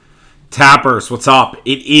Tappers, what's up?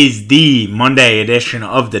 It is the Monday edition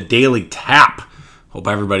of the Daily Tap. Hope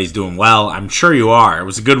everybody's doing well. I'm sure you are. It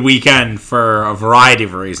was a good weekend for a variety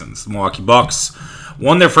of reasons. The Milwaukee Bucks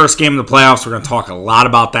won their first game in the playoffs. We're going to talk a lot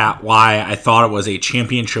about that, why I thought it was a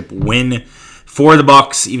championship win for the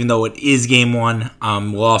Bucks, even though it is game one.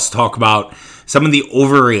 We'll also talk about some of the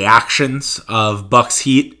overreactions of Bucks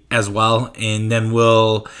Heat as well, and then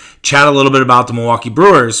we'll chat a little bit about the Milwaukee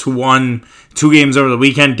Brewers, who won 2 games over the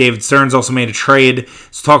weekend. David Stearns also made a trade.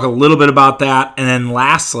 Let's talk a little bit about that. And then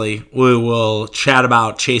lastly, we will chat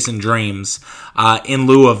about chasing dreams in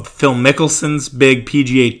lieu of Phil Mickelson's big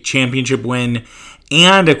PGA championship win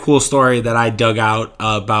and a cool story that I dug out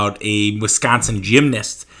about a Wisconsin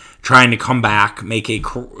gymnast trying to come back, make an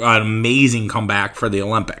amazing comeback for the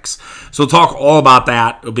Olympics. So we'll talk all about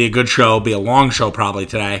that. It'll be a good show. It'll be a long show probably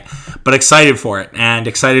today, but excited for it and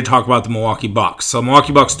excited to talk about the Milwaukee Bucks. So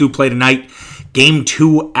Milwaukee Bucks do play tonight, Game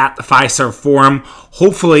 2 at the Fiserv Forum.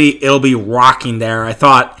 Hopefully it'll be rocking there. I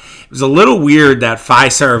thought it was a little weird that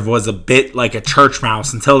Fiserv was a bit like a church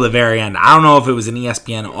mouse until the very end. I don't know if it was an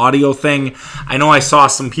ESPN audio thing. I know I saw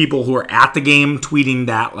some people who were at the game tweeting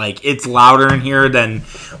that like it's louder in here than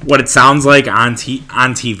what it sounds like on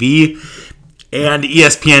TV. And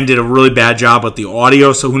ESPN did a really bad job with the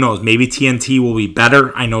audio, so who knows? Maybe TNT will be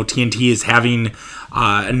better. I know TNT is having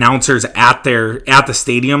announcers at the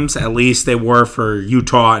stadiums. At least they were for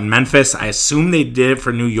Utah and Memphis. I assume they did it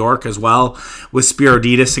for New York as well with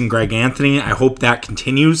Spiriditas and Greg Anthony. I hope that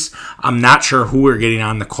continues. I'm not sure who we're getting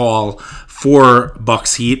on the call for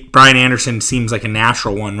Bucks Heat. Brian Anderson seems like a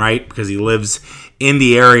natural one, right? Because he lives in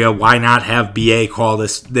the area. Why not have BA call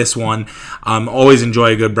this one? Always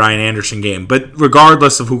enjoy a good Brian Anderson game. But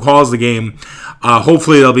regardless of who calls the game,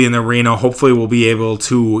 hopefully they'll be in the arena. Hopefully we'll be able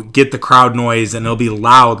to get the crowd noise and it'll be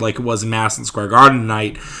loud like it was in Madison Square Garden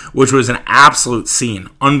tonight, which was an absolute scene.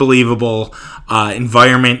 Unbelievable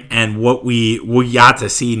environment, and what we got to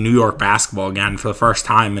see New York basketball again for the first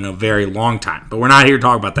time in a very long time. But we're not here to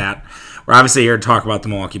talk about that. We're obviously here to talk about the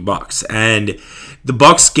Milwaukee Bucks. And the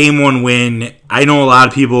Bucks game 1 win, I know a lot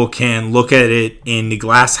of people can look at it in the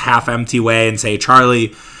glass half empty way and say,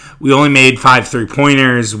 Charlie, we only made 5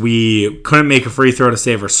 3-pointers. We couldn't make a free throw to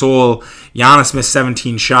save our soul. Giannis missed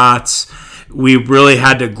 17 shots. We really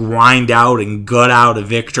had to grind out and gut out a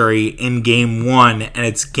victory in game 1, and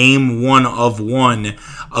it's game 1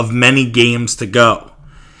 of many games to go.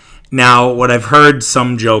 Now, what I've heard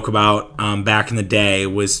some joke about back in the day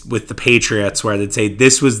was with the Patriots, where they'd say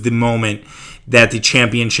this was the moment that the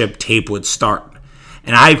championship tape would start.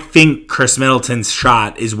 And I think Chris Middleton's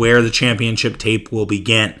shot is where the championship tape will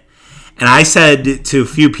begin. And I said to a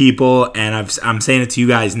few people, and I'm saying it to you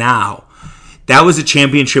guys now, that was a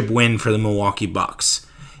championship win for the Milwaukee Bucks.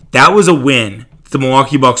 That was a win the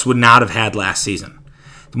Milwaukee Bucks would not have had last season.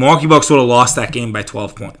 The Milwaukee Bucks would have lost that game by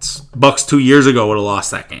 12 points. Bucks 2 years ago would have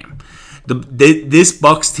lost that game. This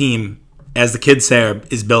Bucks team, as the kids say,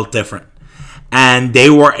 is built different. And they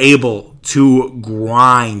were able to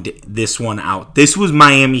grind this one out. This was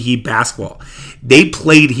Miami Heat basketball. They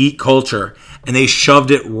played Heat culture, and they shoved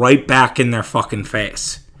it right back in their fucking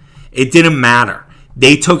face. It didn't matter.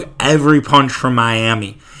 They took every punch from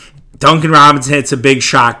Miami. Duncan Robinson hits a big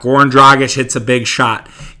shot. Goran Dragic hits a big shot.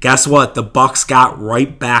 Guess what? The Bucks got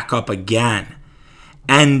right back up again.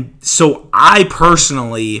 And so I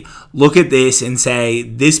personally look at this and say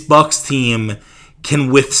this Bucks team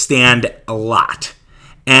can withstand a lot.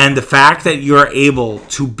 And the fact that you're able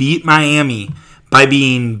to beat Miami by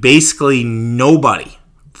being basically nobody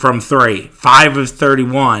from 3, 5 of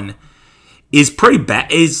 31, is pretty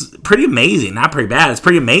bad. Is pretty amazing. Not pretty bad. It's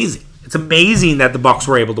pretty amazing. It's amazing that the Bucks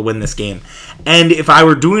were able to win this game. And if I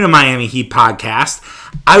were doing a Miami Heat podcast,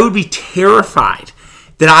 I would be terrified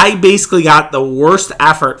that I basically got the worst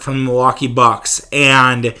effort from the Milwaukee Bucks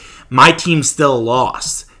and my team still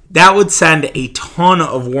lost. That would send a ton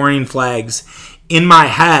of warning flags in my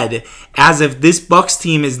head as if this Bucks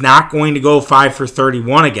team is not going to go 5 for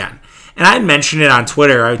 31 again. And I mentioned it on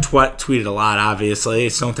Twitter. I tweeted a lot, obviously.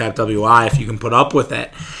 StoneTapWI if you can put up with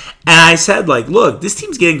it. And I said, like, look, this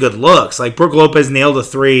team's getting good looks. Like, Brook Lopez nailed a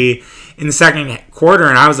 3 in the second quarter,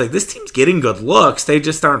 and I was like, this team's getting good looks. They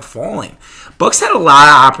just aren't falling. Bucks had a lot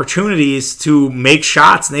of opportunities to make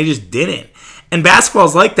shots, and they just didn't. And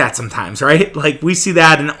basketball's like that sometimes, right? Like, we see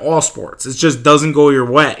that in all sports. It just doesn't go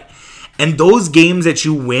your way. And those games that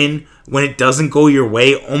you win when it doesn't go your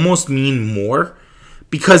way almost mean more,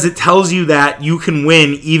 because it tells you that you can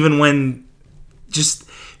win even when just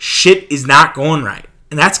shit is not going right.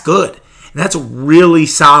 And that's good. And that's really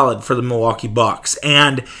solid for the Milwaukee Bucks.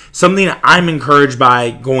 And something I'm encouraged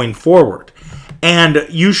by going forward. And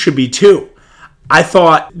you should be too. I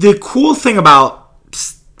thought the cool thing about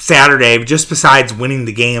Saturday, just besides winning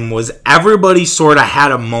the game, was everybody sort of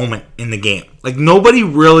had a moment in the game. Like, nobody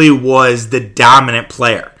really was the dominant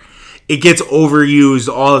player. It gets overused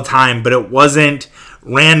all the time, but it wasn't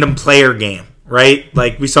random player game, right?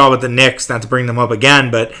 Like we saw with the Knicks, not to bring them up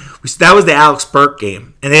again, but that was the Alex Burke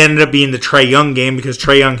game. And it ended up being the Trae Young game because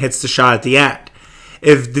Trae Young hits the shot at the end.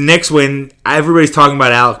 If the Knicks win, everybody's talking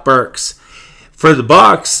about Alex Burks. For the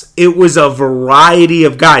Bucks, it was a variety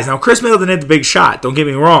of guys. Now, Chris Middleton hit the big shot. Don't get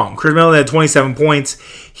me wrong. Chris Middleton had 27 points.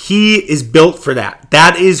 He is built for that.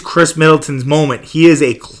 That is Chris Middleton's moment. He is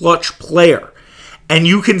a clutch player. And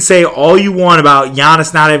you can say all you want about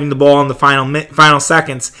Giannis not having the ball in the final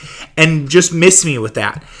seconds and just miss me with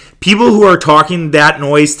that. People who are talking that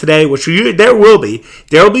noise today, which there will be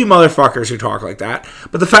motherfuckers who talk like that.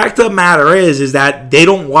 But the fact of the matter is that they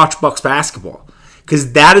don't watch Bucks basketball.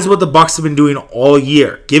 Because that is what the Bucks have been doing all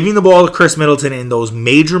year. Giving the ball to Chris Middleton in those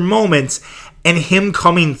major moments and him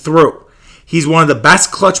coming through. He's one of the best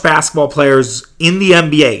clutch basketball players in the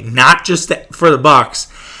NBA, not just for the Bucks.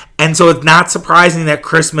 And so it's not surprising that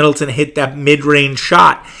Chris Middleton hit that mid-range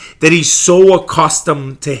shot that he's so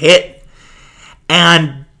accustomed to hit.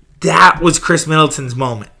 And that was Chris Middleton's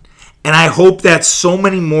moment. And I hope that so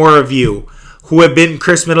many more of you who have been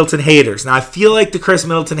Chris Middleton haters. Now, I feel like the Chris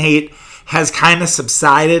Middleton hate has kind of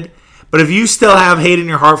subsided, but if you still have hate in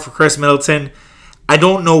your heart for Chris Middleton, I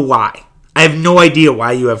don't know why. I have no idea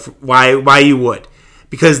why you would,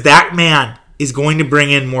 because that man is going to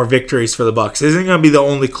bring in more victories for the Bucks. This isn't going to be the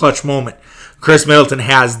only clutch moment Chris Middleton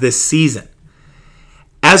has this season.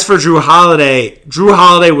 As for Jrue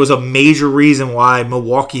Holiday was a major reason why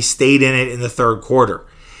Milwaukee stayed in it in the third quarter.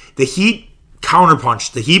 The Heat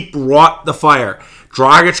counterpunched. The Heat brought the fire.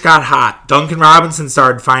 Dragic got hot. Duncan Robinson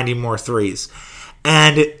started finding more threes.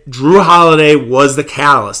 And Jrue Holiday was the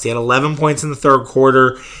catalyst. He had 11 points in the third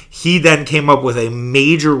quarter. He then came up with a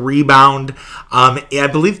major rebound. I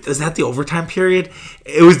believe, is that the overtime period?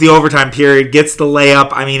 It was the overtime period. Gets the layup.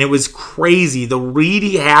 I mean, it was crazy. The read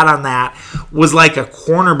he had on that was like a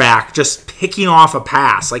cornerback just picking off a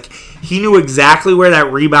pass. Like, he knew exactly where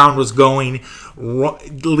that rebound was going.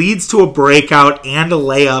 Leads to a breakout and a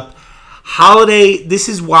layup. Holiday, this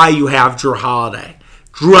is why you have Jrue Holiday.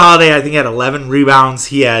 Jrue Holiday, I think, had 11 rebounds.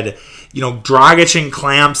 He had, Dragic in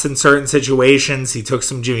clamps in certain situations. He took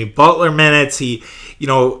some Jimmy Butler minutes.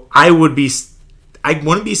 I wouldn't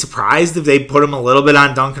be surprised if they put him a little bit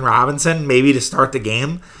on Duncan Robinson, maybe to start the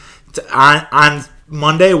game. On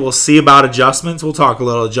Monday, we'll see about adjustments. We'll talk a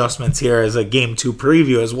little adjustments here as a Game 2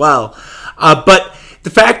 preview as well. But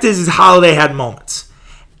the fact is Holiday had moments.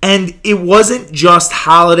 And it wasn't just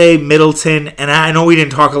Holiday, Middleton, and I know we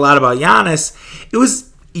didn't talk a lot about Giannis. It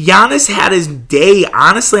was Giannis had his day,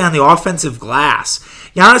 honestly, on the offensive glass.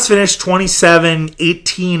 Giannis finished 27,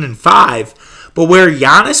 18, and 5. But where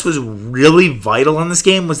Giannis was really vital in this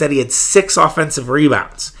game was that he had 6 offensive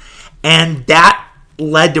rebounds. And that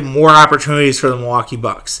led to more opportunities for the Milwaukee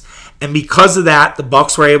Bucks. And because of that, the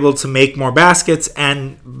Bucks were able to make more baskets,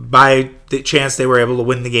 and by the chance they were able to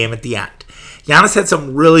win the game at the end. Giannis had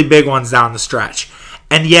some really big ones down the stretch.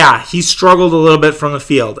 And yeah, he struggled a little bit from the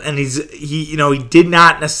field. And he did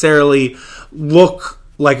not necessarily look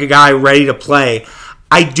like a guy ready to play.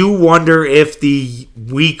 I do wonder if the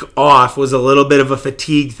week off was a little bit of a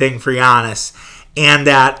fatigue thing for Giannis. And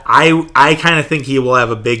that I kind of think he will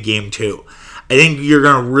have a big game too. I think you're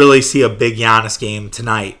going to really see a big Giannis game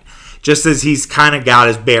tonight. Just as he's kind of got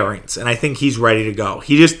his bearings. And I think he's ready to go.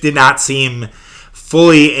 He just did not seem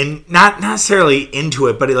fully, and not necessarily into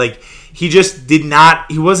it, but he just did not.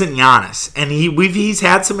 He wasn't Giannis, and he's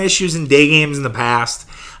had some issues in day games in the past.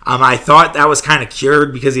 I thought that was kind of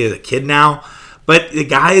cured because he has a kid now, but the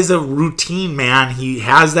guy is a routine man. He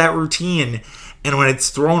has that routine, and when it's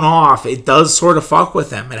thrown off, it does sort of fuck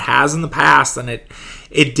with him. It has in the past, and it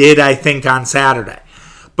did, I think, on Saturday.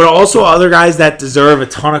 But also other guys that deserve a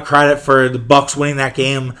ton of credit for the Bucks winning that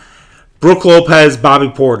game. Brook Lopez, Bobby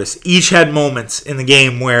Portis, each had moments in the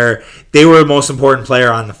game where they were the most important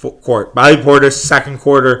player on the court. Bobby Portis, second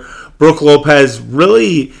quarter. Brook Lopez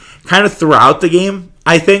really kind of throughout the game,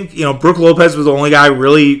 I think. Brook Lopez was the only guy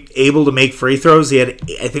really able to make free throws. He had,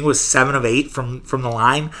 I think it was 7 of 8 from the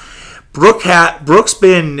line. Brook's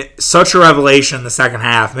been such a revelation in the second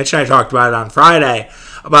half. Mitch and I talked about it on Friday,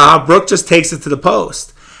 about how Brook just takes it to the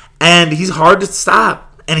post. And he's hard to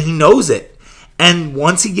stop, and he knows it. And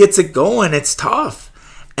once he gets it going, it's tough.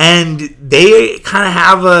 And they kind of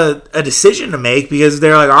have a decision to make because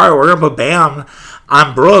they're like, all right, we're going to put Bam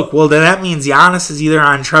on Brook. Well, then that means Giannis is either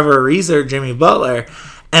on Trevor Ariza or Jimmy Butler.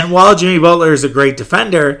 And while Jimmy Butler is a great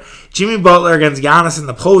defender, Jimmy Butler against Giannis in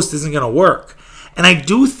the post isn't going to work. And I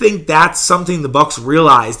do think that's something the Bucks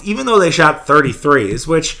realized, even though they shot 33s,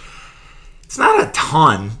 which it's not a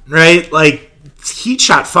ton, right? Like, Heat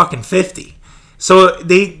shot fucking 50. So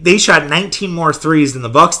they shot 19 more threes than the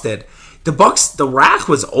Bucks did. The rack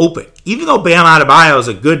was open. Even though Bam Adebayo is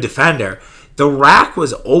a good defender, the rack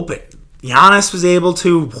was open. Giannis was able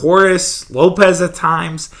to, Portis, Lopez at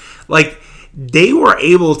times. Like, they were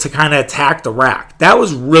able to kind of attack the rack. That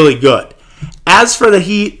was really good. As for the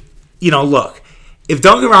Heat, look, if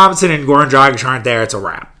Duncan Robinson and Goran Dragic aren't there, it's a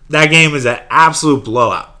wrap. That game is an absolute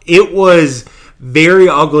blowout. It was very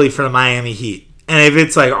ugly for the Miami Heat. And if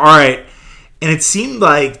it's like, all right, and it seemed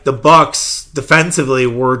like the Bucks defensively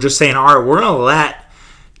were just saying, all right, we're going to let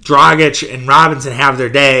Dragic and Robinson have their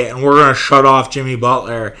day, and we're going to shut off Jimmy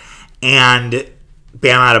Butler and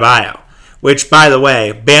Bam Adebayo. Which, by the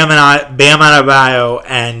way, Bam Adebayo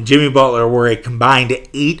and Jimmy Butler were a combined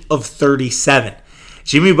 8 of 37.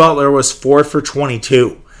 Jimmy Butler was 4 for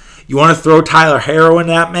 22. You want to throw Tyler Herro in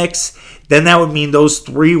that mix? Then that would mean those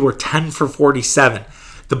three were 10 for 47.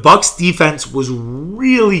 The Bucks defense was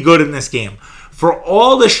really good in this game. For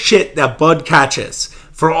all the shit that Bud catches,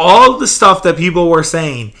 for all the stuff that people were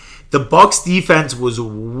saying, the Bucks defense was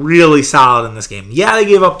really solid in this game. Yeah, they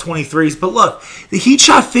gave up 23s, but look, the Heat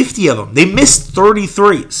shot 50 of them. They missed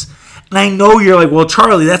 33s. And I know you're like, well,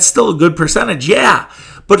 Charlie, that's still a good percentage. Yeah,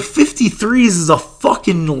 but 53s is a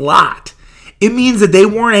fucking lot. It means that they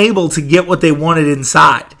weren't able to get what they wanted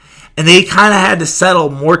inside. And they kind of had to settle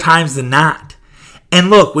more times than not. And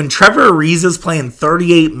look, when Trevor Ariza is playing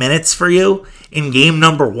 38 minutes for you in game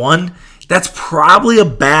number 1, that's probably a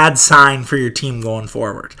bad sign for your team going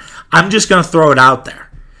forward. I'm just going to throw it out there.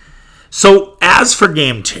 So as for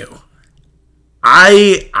game 2,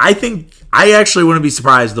 I think I actually wouldn't be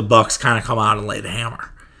surprised if the Bucks kind of come out and lay the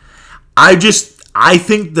hammer. I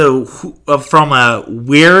think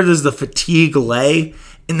where does the fatigue lay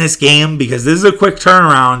in this game, because this is a quick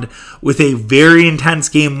turnaround with a very intense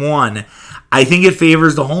game 1. I think it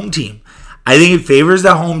favors the home team. I think it favors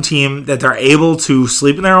the home team that they're able to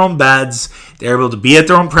sleep in their own beds. They're able to be at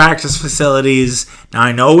their own practice facilities. Now,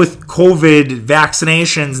 I know with COVID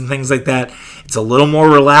vaccinations and things like that, it's a little more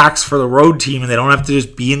relaxed for the road team and they don't have to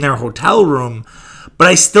just be in their hotel room. But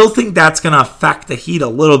I still think that's going to affect the Heat a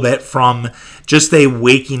little bit from just they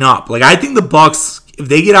waking up. Like, I think the Bucks, if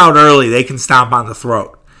they get out early, they can stomp on the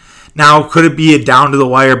throat. Now, could it be a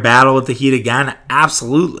down-to-the-wire battle with the Heat again?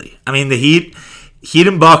 Absolutely. I mean, the Heat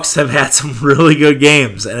and Bucks have had some really good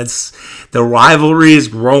games, and the rivalry is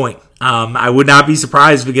growing. I would not be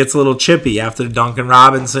surprised if it gets a little chippy after the Duncan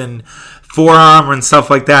Robinson forearm and stuff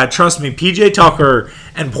like that. Trust me, PJ Tucker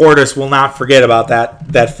and Portis will not forget about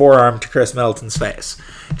that forearm to Chris Middleton's face.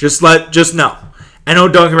 Just know. I know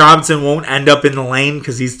Duncan Robinson won't end up in the lane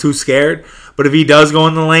because he's too scared, but if he does go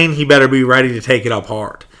in the lane, he better be ready to take it up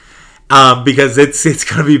hard. Because it's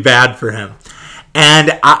going to be bad for him.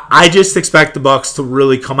 And I just expect the Bucks to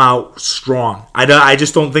really come out strong. I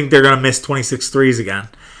just don't think they're going to miss 26 threes again.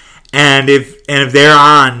 And if they're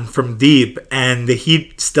on from deep and the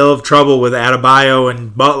Heat still have trouble with Adebayo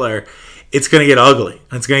and Butler, it's going to get ugly.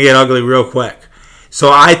 It's going to get ugly real quick.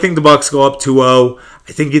 So I think the Bucks go up 2-0.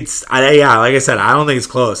 I think like I said, I don't think it's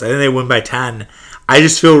close. I think they win by 10. I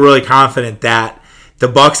just feel really confident that the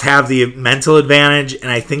Bucks have the mental advantage, and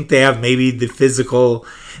I think they have maybe the physical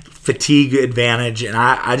fatigue advantage, and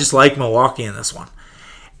I just like Milwaukee in this one.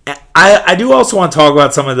 I do also want to talk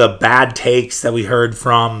about some of the bad takes that we heard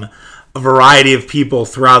from a variety of people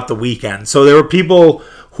throughout the weekend. So there were people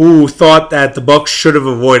who thought that the Bucks should have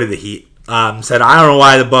avoided the Heat. Said, I don't know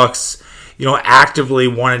why the Bucks, actively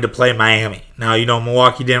wanted to play Miami. Now,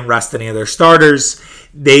 Milwaukee didn't rest any of their starters.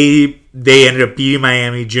 They ended up beating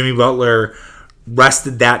Miami. Jimmy Butler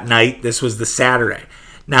rested that night. This was the Saturday.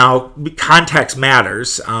 Now, context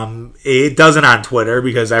matters. It doesn't on Twitter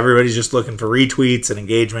because everybody's just looking for retweets and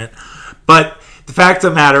engagement. But the fact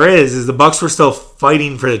of the matter is the Bucks were still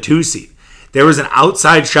fighting for the 2 seed. There was an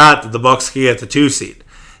outside shot that the Bucks could get the 2 seed.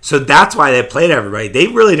 So that's why they played everybody. They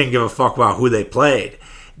really didn't give a fuck about who they played.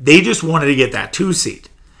 They just wanted to get that 2 seed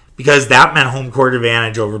because that meant home court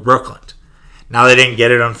advantage over Brooklyn. Now they didn't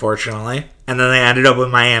get it, unfortunately. And then they ended up with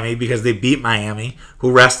Miami because they beat Miami,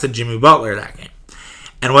 who rested Jimmy Butler that game.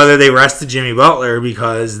 And whether they rested Jimmy Butler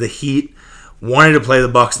because the Heat wanted to play the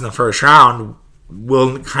Bucks in the first round,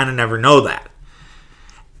 we'll kind of never know that.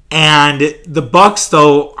 And the Bucks,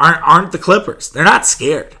 though, aren't the Clippers. They're not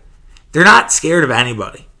scared. They're not scared of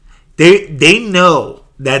anybody. They know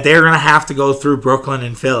that they're going to have to go through Brooklyn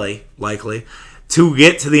and Philly, likely, to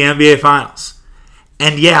get to the NBA Finals.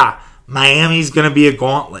 And yeah, Miami's going to be a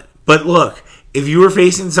gauntlet. But look, if you were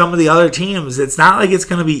facing some of the other teams, it's not like it's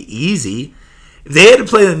going to be easy if they had to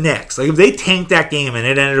play the Knicks, like if they tanked that game and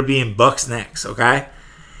it ended up being Bucks-Knicks, okay?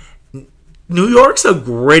 New York's a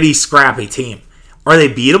gritty, scrappy team. Are they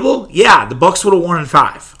beatable? Yeah, the Bucks would have won in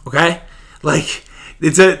 5, okay? Like,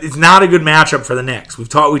 it's not a good matchup for the Knicks. We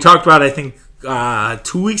talked about, I think,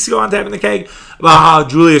 2 weeks ago on Tapping the Keg about how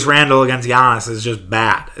Julius Randle against Giannis is just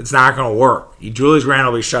bad. It's not going to work. Julius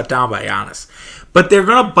Randle will be shut down by Giannis. But they're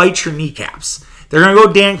going to bite your kneecaps. They're going to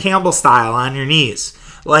go Dan Campbell style on your knees.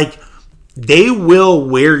 Like, they will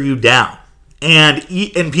wear you down. And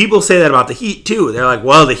people say that about the Heat too. They're like,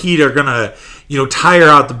 well, the Heat are going to, tire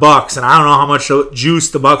out the Bucks, and I don't know how much juice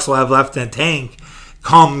the Bucks will have left in the tank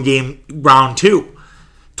come game round 2.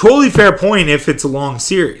 Totally fair point if it's a long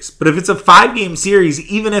series. But if it's a 5-game series,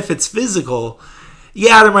 even if it's physical,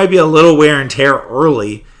 yeah, there might be a little wear and tear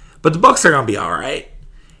early, but the Bucks are going to be all right.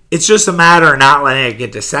 It's just a matter of not letting it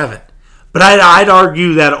get to 7. But I'd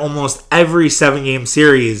argue that almost every 7-game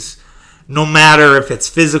series, no matter if it's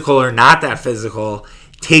physical or not that physical,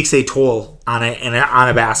 takes a toll on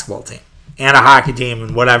a basketball team and a hockey team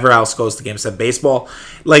and whatever else goes to games. Baseball,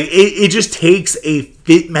 like it just takes a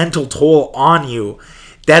mental toll on you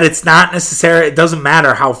that it's not necessary. It doesn't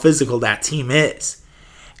matter how physical that team is.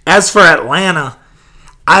 As for Atlanta,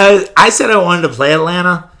 I said I wanted to play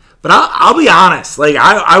Atlanta, but I'll be honest. Like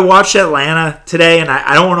I watched Atlanta today, and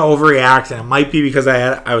I don't want to overreact, and it might be because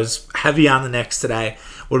I was heavy on the Knicks today.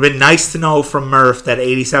 Would have been nice to know from Murph that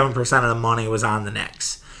 87% of the money was on the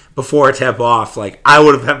Knicks before tip off. Like, I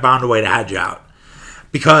would have found a way to hedge out.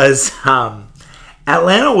 Because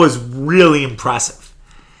Atlanta was really impressive.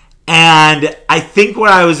 And I think what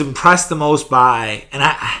I was impressed the most by, and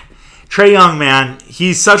Trae Young, man,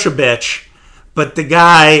 he's such a bitch, but the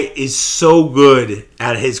guy is so good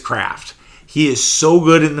at his craft. He is so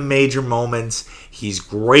good in the major moments. He's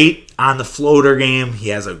great on the floater game. He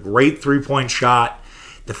has a great three-point shot.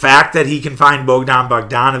 The fact that he can find Bogdan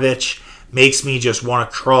Bogdanović makes me just want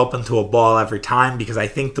to curl up into a ball every time, because I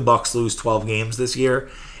think the Bucks lose 12 games this year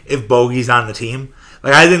if Bogey's on the team.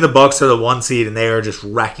 Like, I think the Bucks are the 1 seed and they are just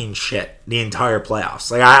wrecking shit the entire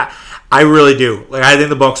playoffs. Like, I really do. Like, I think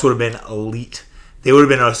the Bucks would have been elite. They would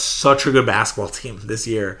have been such a good basketball team this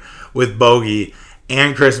year with Bogey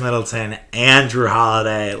and Chris Middleton and Drew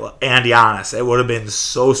Holiday and Giannis. It would have been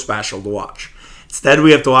so special to watch. Instead,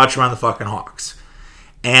 we have to watch them on the fucking Hawks.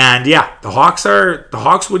 And yeah, the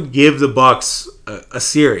Hawks would give the Bucks a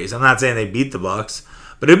series. I'm not saying they beat the Bucks,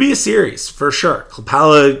 but it'd be a series for sure.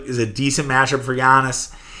 Capella is a decent matchup for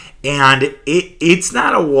Giannis, and it's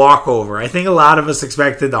not a walkover. I think a lot of us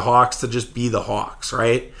expected the Hawks to just be the Hawks,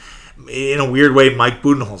 right? In a weird way, Mike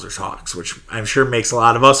Budenholzer's Hawks, which I'm sure makes a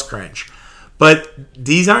lot of us cringe. But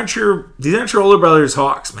these aren't your older brother's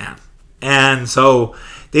Hawks, man. And so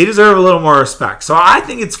they deserve a little more respect. So I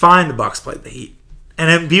think it's fine the Bucks played the Heat. And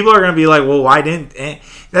then people are going to be like, well, why didn't...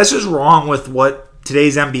 That's just wrong with what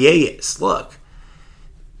today's NBA is. Look,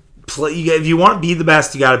 if you want to be the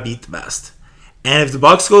best, you got to beat the best. And if the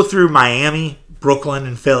Bucks go through Miami, Brooklyn,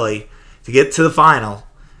 and Philly to get to the final,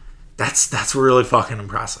 that's really fucking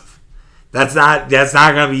impressive. That's not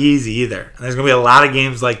going to be easy either. And there's going to be a lot of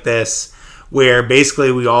games like this where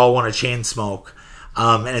basically we all want to chain smoke,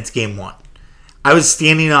 and it's game 1. I was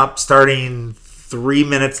standing up starting 3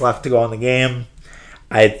 minutes left to go in the game.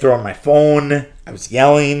 I had thrown my phone. I was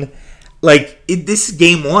yelling. Like, this is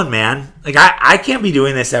game 1, man. Like, I can't be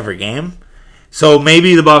doing this every game. So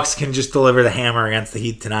maybe the Bucks can just deliver the hammer against the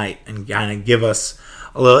Heat tonight and kind of give us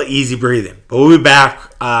a little easy breathing. But we'll be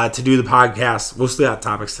back to do the podcast. Mostly hot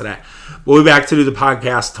topics today. We'll be back to do the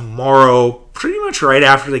podcast tomorrow, pretty much right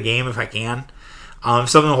after the game if I can. If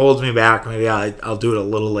something holds me back, maybe I'll do it a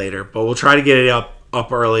little later. But we'll try to get it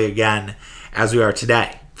up early again as we are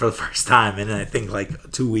today for the first time in, I think,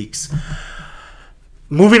 like 2 weeks.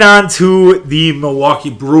 Moving on to the Milwaukee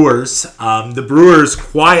Brewers. The Brewers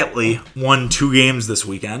quietly won 2 games this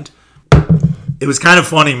weekend. It was kind of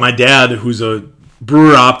funny. My dad, who's a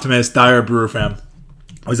Brewer optimist, dire Brewer fan,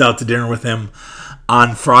 I was out to dinner with him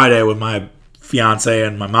on Friday with my fiance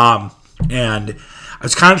and my mom. And I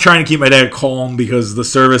was kind of trying to keep my dad calm because the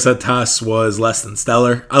service at Tess was less than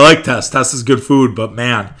stellar. I like Tess. Tess is good food, but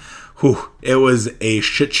man, it was a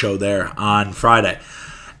shit show there on Friday.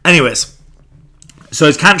 Anyways, so I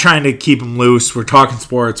was kind of trying to keep him loose. We're talking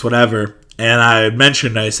sports, whatever. And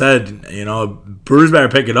I said, Brewers better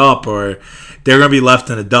pick it up or they're going to be left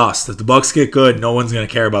in the dust. If the Bucks get good, no one's going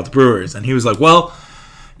to care about the Brewers. And he was like, well,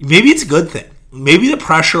 maybe it's a good thing. Maybe the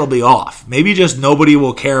pressure will be off. Maybe just nobody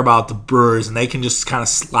will care about the Brewers and they can just kind of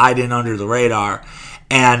slide in under the radar.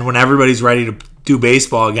 And when everybody's ready to do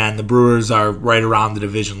baseball again, the Brewers are right around the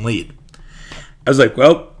division lead. I was like,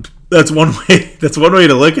 well, That's one way. That's one way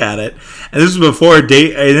to look at it. And this was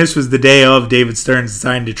this was the day of David Stearns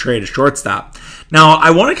deciding to trade a shortstop. Now,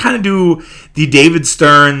 I want to kind of do the David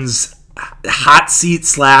Stearns hot seat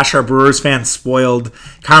 / our Brewers fans spoiled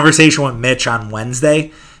conversation with Mitch on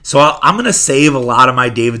Wednesday. So I'm going to save a lot of my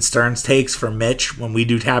David Stearns takes for Mitch when we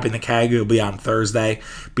do Tapping the Keg. It'll be on Thursday.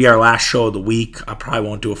 Be our last show of the week. I probably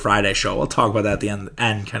won't do a Friday show. We'll talk about that at the end,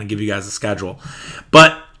 kind of give you guys a schedule.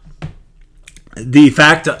 But the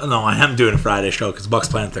fact... No, I am doing a Friday show because Bucks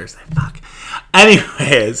play on Thursday. Fuck.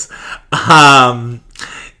 Anyways,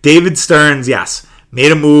 David Stearns, yes,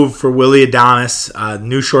 made a move for Willy Adames,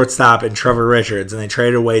 new shortstop, and Trevor Richards, and they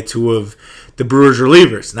traded away two of the Brewers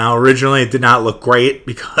relievers. Now, originally, it did not look great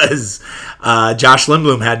because Josh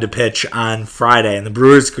Lindblom had to pitch on Friday, and the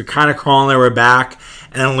Brewers could kind of crawl on their way back,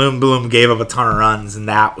 and then Lindblom gave up a ton of runs, and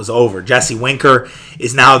that was over. Jesse Winker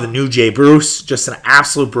is now the new Jay Bruce, just an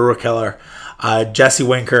absolute Brewer killer. Jesse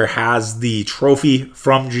Winker has the trophy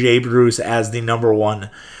from Jay Bruce as the number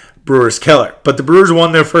one Brewers killer. But the Brewers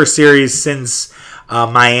won their first series since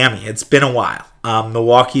Miami. It's been a while.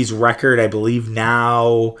 Milwaukee's record, I believe,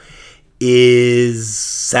 now is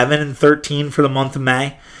 7-13 for the month of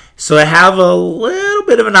May. So they have a little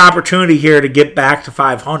bit of an opportunity here to get back to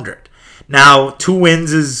 500. Now, 2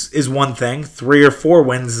 wins is one thing. 3 or 4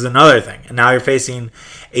 wins is another thing. And now you're facing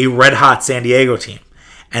a red-hot San Diego team.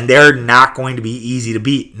 And they're not going to be easy to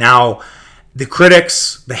beat. Now, the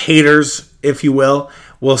critics, the haters, if you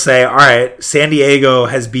will say, all right, San Diego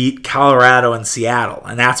has beat Colorado and Seattle,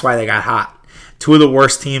 and that's why they got hot. 2 of the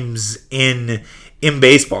worst teams in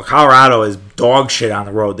baseball. Colorado is dog shit on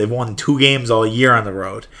the road. They've won 2 games all year on the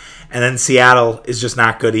road. And then Seattle is just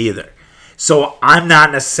not good either. So I'm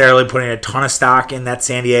not necessarily putting a ton of stock in that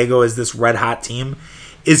San Diego is this red-hot team.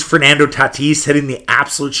 Is Fernando Tatis hitting the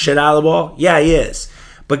absolute shit out of the ball? Yeah, he is.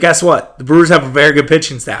 But guess what? The Brewers have a very good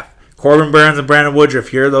pitching staff. Corbin Burns and Brandon Woodruff,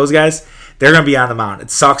 here, those guys, they're going to be on the mound. It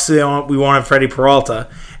sucks we won't have Freddie Peralta,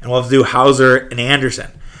 and we'll have to do Hauser and Anderson.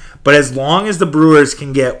 But as long as the Brewers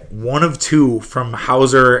can get 1 of 2 from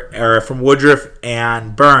Hauser or from Woodruff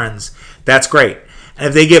and Burns, that's great. And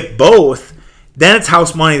if they get both, then it's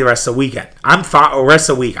house money the rest of the weekend. I'm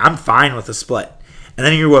fine with the split. And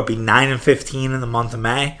then you're be 9-15 in the month of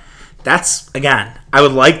May. That's, again, I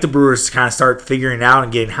would like the Brewers to kind of start figuring it out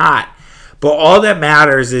and getting hot. But all that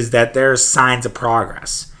matters is that there's signs of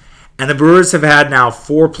progress. And the Brewers have had now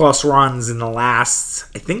 4+ runs in the last,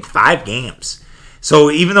 I think, 5 games. So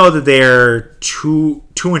even though that they're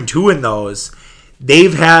 2-2 in those,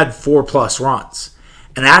 they've had 4+ runs.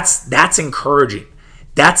 And that's encouraging.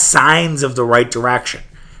 That's signs of the right direction.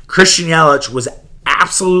 Christian Yelich was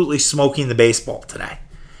absolutely smoking the baseball today.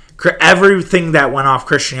 Everything that went off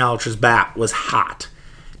Christian Yelich's bat was hot.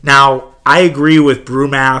 Now, I agree with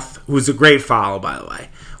Brewmath, who's a great follow, by the way.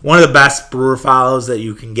 One of the best Brewer follows that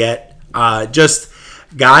you can get. Just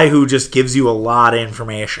guy who just gives you a lot of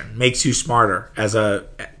information, makes you smarter as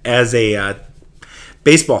a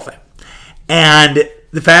baseball fan. And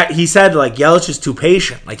the fact he said Yelich is too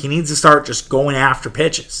patient. He needs to start just going after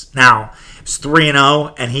pitches. Now, it's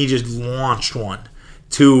 3-0, and he just launched one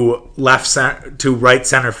to right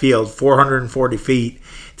center field, 440 feet,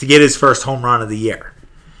 to get his first home run of the year.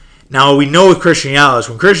 Now, we know with Christian Yelich,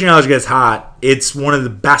 when Christian Yelich gets hot, it's one of the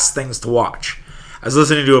best things to watch. I was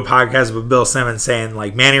listening to a podcast with Bill Simmons saying,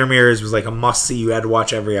 Manny Ramirez was a must-see. You had to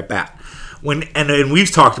watch every at-bat. And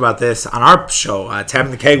we've talked about this on our show,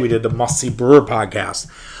 Tapping the Keg. We did the must-see Brewer podcast.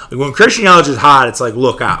 When Christian Yelich is hot, it's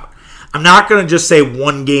look out. I'm not going to just say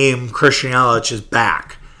one game Christian Yelich is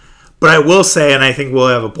back. But I will say, and I think we'll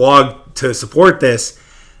have a blog to support this,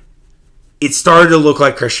 it started to look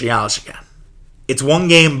like Christian Yelich again. It's one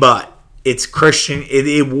game, but it's Christian.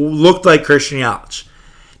 It looked like Christian Yelich.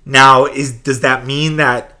 Now, does that mean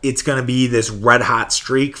that it's going to be this red-hot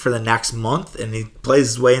streak for the next month and he plays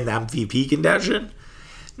his way into MVP contention?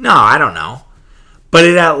 No, I don't know. But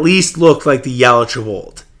it at least looked like the Yelich of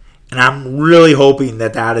old. And I'm really hoping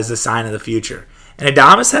that that is a sign of the future. And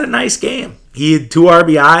Adames had a nice game. He had 2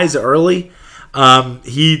 RBIs early.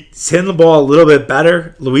 He's hitting the ball a little bit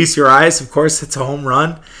better. Luis Urias, of course, hits a home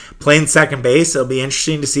run. Playing second base. It'll be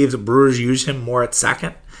interesting to see if the Brewers use him more at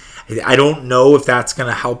second. I don't know if that's going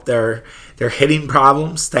to help their hitting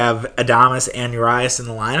problems to have Adames and Urias in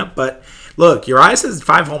the lineup. But look, Urias has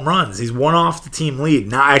 5 home runs. He's 1 off the team lead.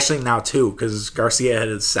 Now 2 because Garcia had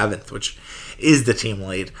his 7th, which is the team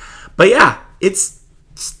lead. But yeah,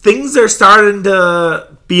 things are starting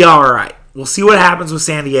to be all right. We'll see what happens with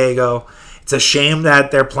San Diego. It's a shame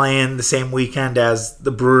that they're playing the same weekend as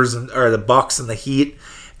the Brewers or the Bucks and the Heat,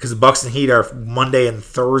 because the Bucks and Heat are Monday and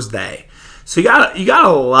Thursday. So you got a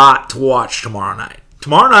lot to watch tomorrow night.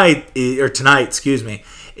 tomorrow night, or tonight, excuse me,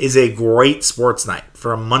 is a great sports night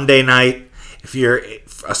for a Monday night. If you're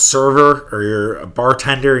a server or you're a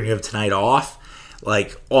bartender and you have tonight off,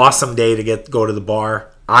 like, awesome day to go to the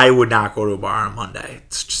bar. I would not go to a bar on Monday.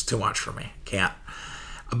 It's just too much for me. Can't.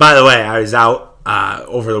 By the way, I was out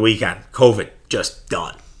over the weekend. COVID, just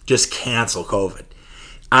done. Just cancel COVID.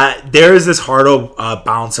 There is this Hardo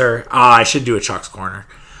bouncer. I should do a Chuck's Corner.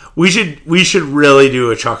 We should really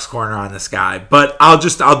do a Chuck's Corner on this guy. But I'll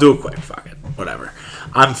do it quick. Fuck it. Whatever.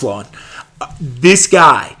 I'm flowing. This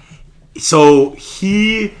guy. So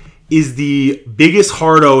he is the biggest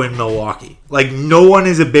hardo in Milwaukee. Like, no one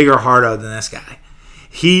is a bigger hardo than this guy.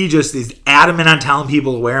 He just is adamant on telling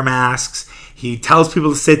people to wear masks. He tells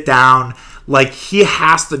people to sit down. Like, he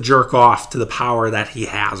has to jerk off to the power that he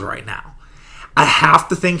has right now. I have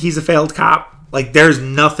to think he's a failed cop. Like, there's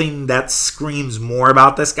nothing that screams more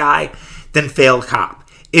about this guy than failed cop.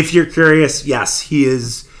 If you're curious, yes, he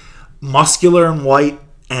is muscular and white,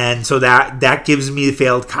 and so that gives me the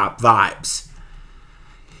failed cop vibes.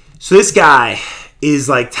 So this guy is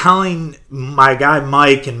like telling my guy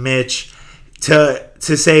Mike and Mitch to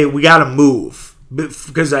say we got to move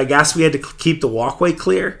because I guess we had to keep the walkway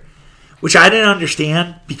clear, which I didn't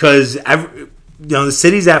understand because the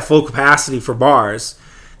city's at full capacity for bars.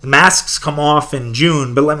 The masks come off in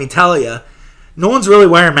June, but let me tell you, no one's really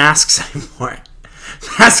wearing masks anymore.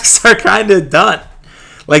 Masks are kind of done.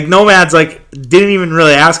 Like, Nomads didn't even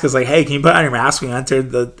really ask us, like, hey, can you put on your mask when you enter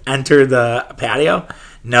the patio?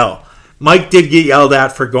 No. Mike did get yelled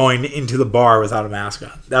at for going into the bar without a mask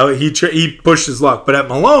on. He pushed his luck. But at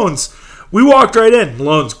Malone's, we walked right in.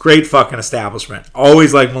 Malone's, great fucking establishment.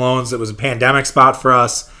 Always liked Malone's. It was a pandemic spot for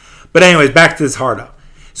us. But anyways, back to this Hardo.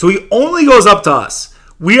 So he only goes up to us.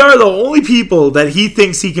 We are the only people that he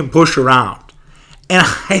thinks he can push around. And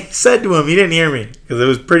I said to him, he didn't hear me because it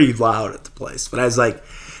was pretty loud at the place. But I was like,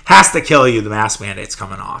 has to kill you, the mask mandate's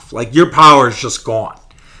coming off. Like, your power is just gone.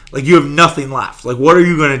 Like, you have nothing left. Like, what are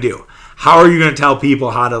you going to do? How are you going to tell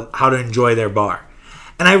people how to enjoy their bar?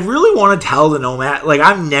 And I really want to tell the Nomad, like,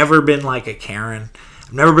 I've never been like a Karen.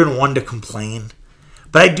 I've never been one to complain.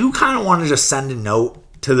 But I do kind of want to just send a note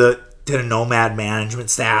to the Nomad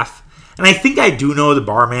management staff. And I think I do know the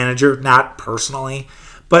bar manager, not personally,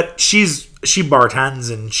 but she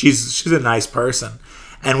bartends and she's a nice person.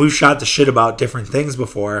 And we've shot the shit about different things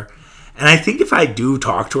before. And I think if I do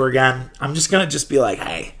talk to her again, I'm just going to be like,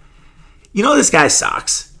 hey, this guy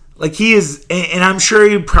sucks. Like, he is, and I'm sure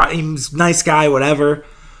he's a nice guy, whatever,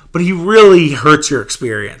 but he really hurts your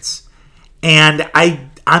experience. And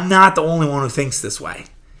I'm not the only one who thinks this way.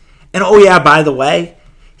 And oh yeah, by the way,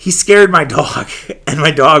 he scared my dog, and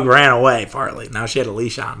my dog ran away partly. Now she had a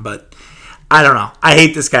leash on, but I don't know. I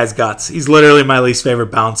hate this guy's guts. He's literally my least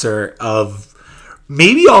favorite bouncer of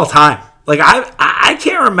maybe all time. Like, I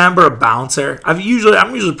can't remember a bouncer. I'm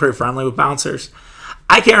usually pretty friendly with bouncers.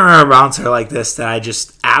 I can't remember a bouncer like this that I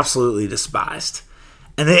just absolutely despised.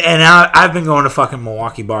 And I've been going to fucking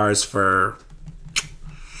Milwaukee bars for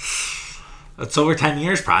it's over 10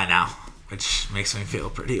 years probably now, which makes me feel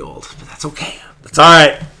pretty old. But that's okay. That's all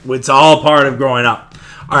right. It's all part of growing up.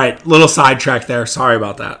 All right, little sidetrack there. Sorry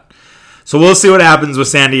about that. So we'll see what happens with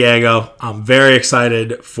San Diego. I'm very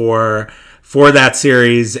excited for that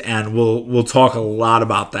series, and we'll talk a lot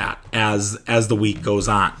about that as the week goes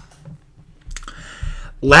on.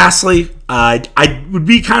 Lastly, I would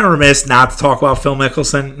be kind of remiss not to talk about Phil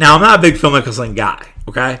Mickelson. Now, I'm not a big Phil Mickelson guy,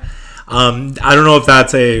 okay? I don't know if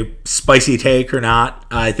that's a spicy take or not.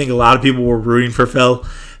 I think a lot of people were rooting for Phil.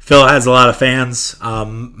 Phil has a lot of fans.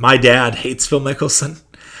 My dad hates Phil Mickelson.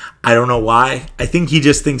 I don't know why. I think he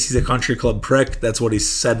just thinks he's a country club prick. That's what he's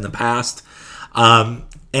said in the past.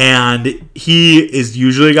 And he is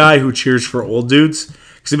usually a guy who cheers for old dudes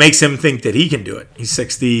because it makes him think that he can do it. He's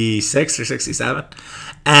 66 or 67.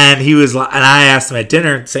 And I asked him at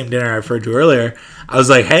dinner, same dinner I referred to earlier. I was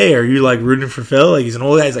like, hey, are you like rooting for Phil? Like, he's an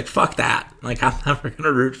old guy. He's like, fuck that. Like, I'm never going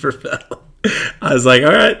to root for Phil. I was like,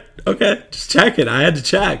 all right, okay, just check it. I had to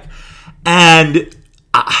check. And,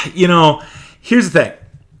 here's the thing.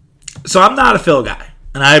 So I'm not a Phil guy.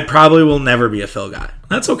 And I probably will never be a Phil guy.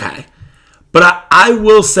 That's okay. But I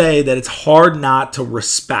will say that it's hard not to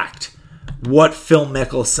respect what Phil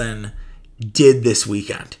Mickelson did this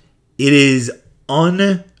weekend. It is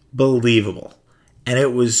unbelievable. And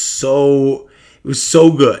it was so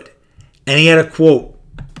good. And he had a quote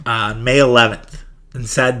on May 11th and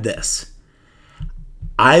said this: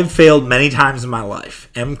 I've failed many times in my life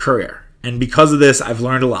and career. And because of this, I've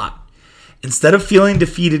learned a lot. Instead of feeling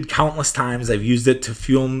defeated countless times, I've used it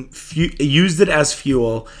as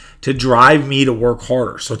fuel to drive me to work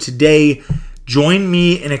harder. So today, Join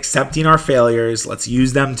me in accepting our failures. Let's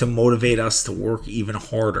use them to motivate us to work even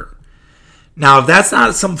harder. Now, if that's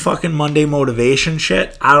not some fucking Monday motivation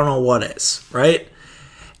shit, I don't know what is, right?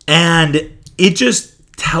 And it just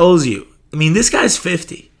tells you, I mean, this guy's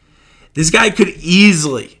 50. This guy could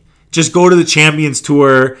easily just go to the Champions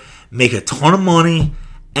Tour, make a ton of money,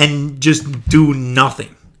 and just do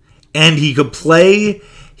nothing. And he could play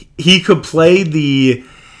the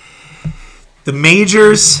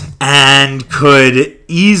majors and could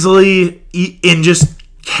easily and just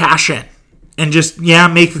cash in and just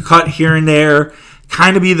make a cut here and there,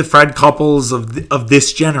 kind of be the Fred Couples of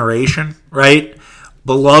this generation, right?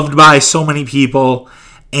 Beloved by so many people,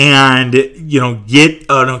 and get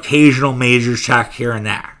an occasional majors check here and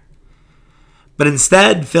there. But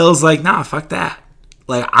instead, Phil's like, nah, fuck that.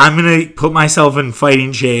 Like, I'm gonna put myself in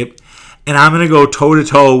fighting shape, and I'm gonna go toe to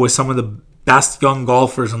toe with some of the best young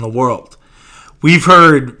golfers in the world. We've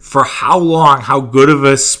heard for how long how good of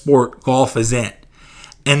a sport golf is in,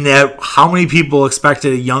 and that how many people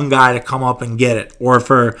expected a young guy to come up and get it, or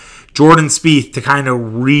for Jordan Spieth to kind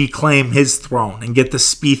of reclaim his throne and get the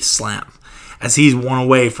Spieth Slam as he's one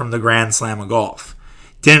away from the Grand Slam of golf.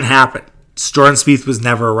 Didn't happen. Jordan Spieth was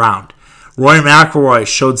never around. Rory McIlroy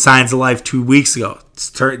showed signs of life 2 weeks ago.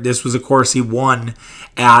 This was a course he won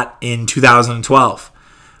at in 2012.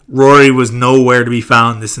 Rory was nowhere to be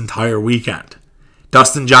found this entire weekend.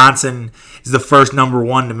 Dustin Johnson is the first number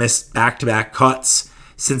one to miss back-to-back cuts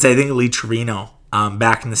since, I think, Lee Trevino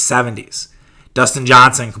back in the 70s. Dustin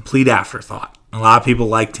Johnson, complete afterthought. A lot of people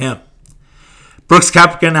liked him. Brooks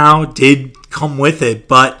Koepka now did come with it,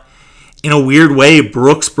 but in a weird way,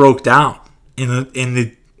 Brooks broke down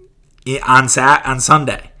on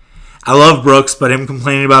Sunday. I love Brooks, but him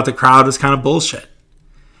complaining about the crowd was kind of bullshit.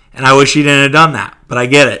 And I wish he didn't have done that, but I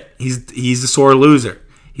get it. He's a sore loser.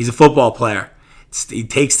 He's a football player. He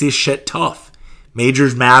takes this shit tough.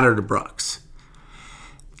 Majors matter to Brooks.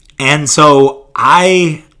 And so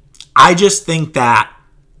I just think that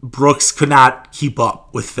Brooks could not keep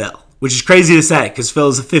up with Phil, which is crazy to say because Phil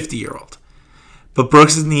is a 50-year-old. But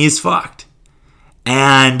Brooks' knee is fucked.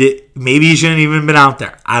 And maybe he shouldn't even been out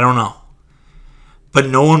there. I don't know. But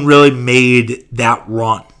no one really made that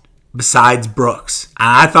run besides Brooks. And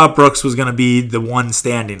I thought Brooks was going to be the one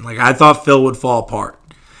standing. Like, I thought Phil would fall apart.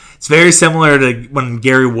 It's very similar to when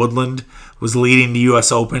Gary Woodland was leading the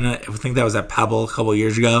U.S. Open. I think that was at Pebble a couple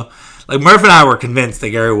years ago. Like, Murph and I were convinced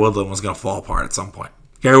that Gary Woodland was going to fall apart at some point.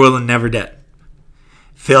 Gary Woodland never did.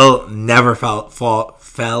 Phil never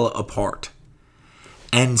fell apart.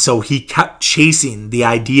 And so he kept chasing the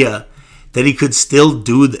idea that he could still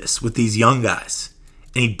do this with these young guys.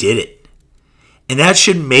 And he did it. And that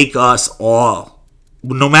should make us all,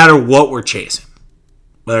 no matter what we're chasing,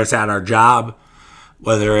 whether it's at our job,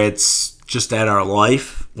 whether it's just at our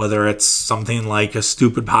life, whether it's something like a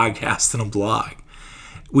stupid podcast and a blog,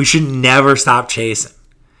 we should never stop chasing.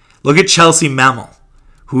 Look at Chelsea Memel,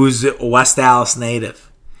 who's a West Dallas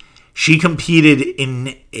native. She competed in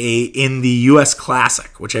the U.S.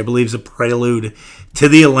 Classic, which I believe is a prelude to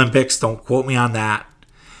the Olympics. Don't quote me on that.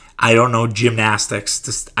 I don't know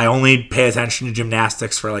gymnastics. I only pay attention to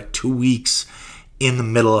gymnastics for like 2 weeks in the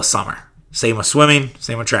middle of summer. Same with swimming,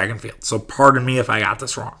 same with track and field. So pardon me if I got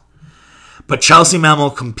this wrong. But Chelsea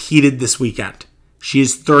Memel competed this weekend. She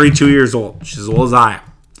is 32 years old. She's as old as I am.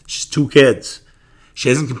 She's 2 kids. She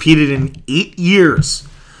hasn't competed in 8 years.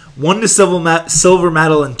 Won the silver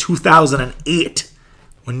medal in 2008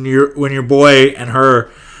 when your boy and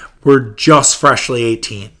her were just freshly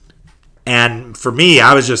 18. And for me,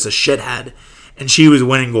 I was just a shithead, and she was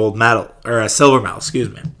winning a silver medal, excuse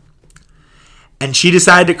me. And she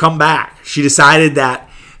decided to come back. She decided that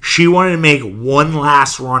she wanted to make one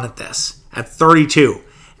last run at this at 32.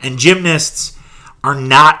 And gymnasts are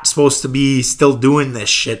not supposed to be still doing this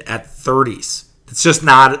shit at 30s. It's just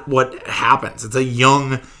not what happens. It's a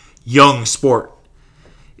young sport.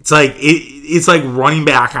 It's like running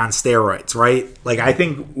back on steroids, right? Like, I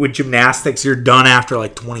think with gymnastics, you're done after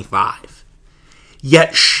like 25.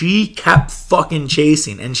 Yet she kept fucking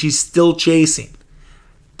chasing, and she's still chasing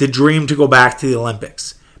the dream to go back to the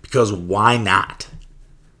Olympics, because why not?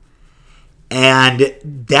 And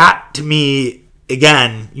that, to me,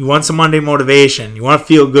 again, you want some Monday motivation, you want to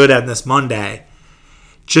feel good on this Monday,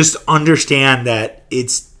 just understand that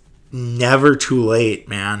it's never too late,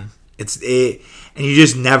 man. And you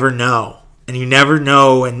just never know. And you never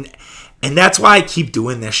know. And that's why I keep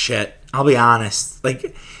doing this shit. I'll be honest.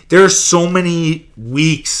 Like, there are so many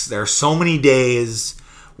weeks, there are so many days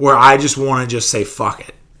where I just want to just say fuck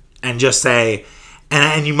it. And just say,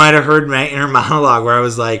 and you might have heard my inner monologue where I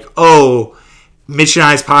was like, oh, Mitch and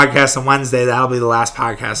I's podcast on Wednesday, that'll be the last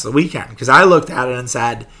podcast of the weekend. Because I looked at it and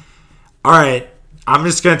said, all right, I'm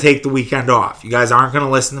just going to take the weekend off. You guys aren't going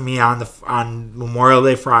to listen to me on Memorial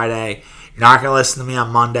Day Friday. You're not going to listen to me on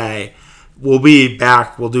Monday. We'll be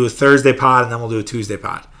back. We'll do a Thursday pod, and then we'll do a Tuesday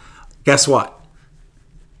pod. Guess what?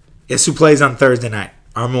 Guess who plays on Thursday night?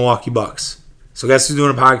 Our Milwaukee Bucks. So guess who's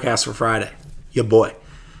doing a podcast for Friday? Your boy.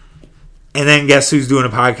 And then guess who's doing a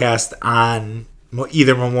podcast on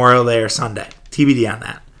either Memorial Day or Sunday? TBD on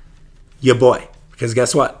that. Your boy. Because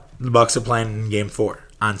guess what? The Bucks are playing in Game 4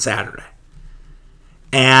 on Saturday.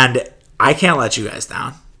 And I can't let you guys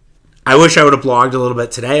down. I wish I would have blogged a little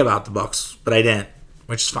bit today about the Bucks, but I didn't,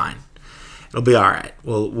 which is fine. It'll be all right.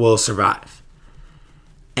 We'll survive.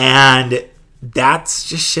 And that's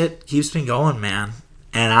just shit keeps me going, man.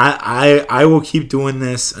 And I will keep doing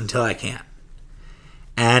this until I can.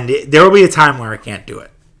 And there will be a time where I can't do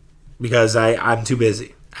it because I'm too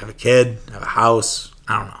busy. I have a kid, I have a house,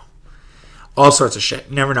 I don't know. All sorts of shit.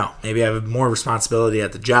 You never know. Maybe I have more responsibility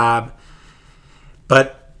at the job.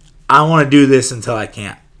 But I want to do this until I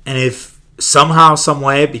can't. And if somehow, some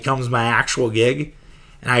way it becomes my actual gig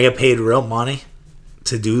and I get paid real money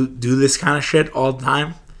to do this kind of shit all the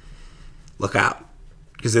time, look out.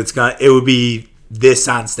 Because it would be this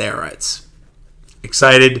on steroids.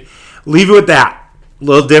 Excited. Leave it with that.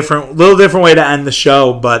 Little different way to end the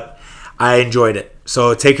show, but I enjoyed it.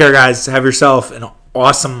 So take care, guys. Have yourself an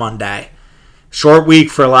awesome Monday. Short week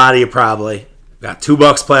for a lot of you, probably. We got 2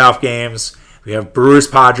 Bucks playoff games. We have Brewers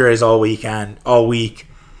Padres all week.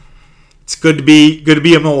 It's good to be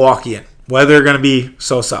a Milwaukeean. Weather going to be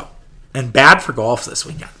so-so, and bad for golf this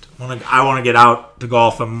weekend. I want to get out to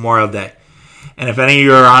golf on Memorial Day. And if any of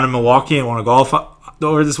you are on in Milwaukee and want to golf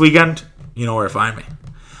over this weekend, you know where to find me.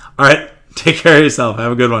 All right, take care of yourself.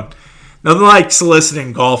 Have a good one. Nothing like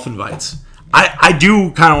soliciting golf invites. I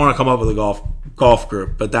do kind of want to come up with a golf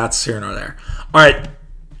group, but that's here nor there. All right,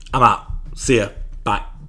 I'm out. See ya.